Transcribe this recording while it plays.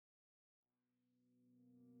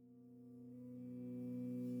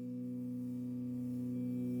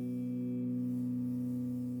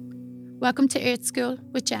Welcome to Earth School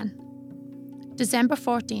with Jen. December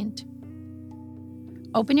 14th.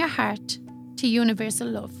 Open your heart to universal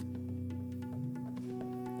love.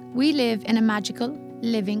 We live in a magical,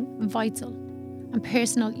 living, vital, and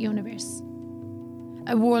personal universe.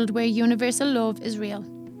 A world where universal love is real.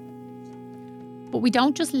 But we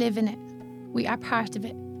don't just live in it, we are part of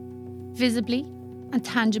it, visibly and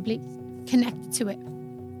tangibly connected to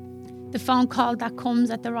it. The phone call that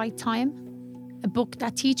comes at the right time, a book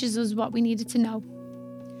that teaches us what we needed to know,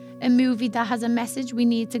 a movie that has a message we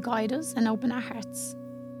need to guide us and open our hearts.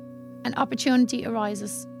 An opportunity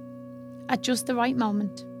arises at just the right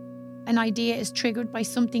moment. An idea is triggered by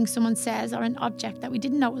something someone says or an object that we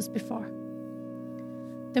didn't notice before.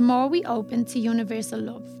 The more we open to universal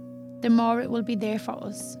love, the more it will be there for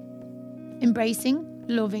us, embracing,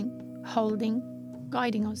 loving, holding,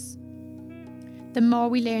 guiding us. The more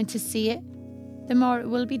we learn to see it, the more it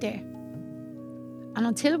will be there. And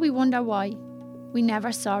until we wonder why, we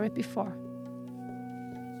never saw it before.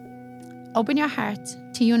 Open your heart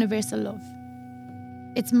to universal love.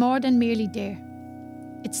 It's more than merely there.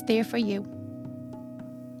 It's there for you.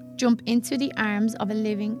 Jump into the arms of a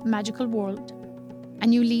living, magical world,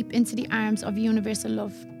 and you leap into the arms of universal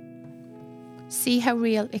love. See how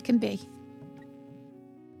real it can be.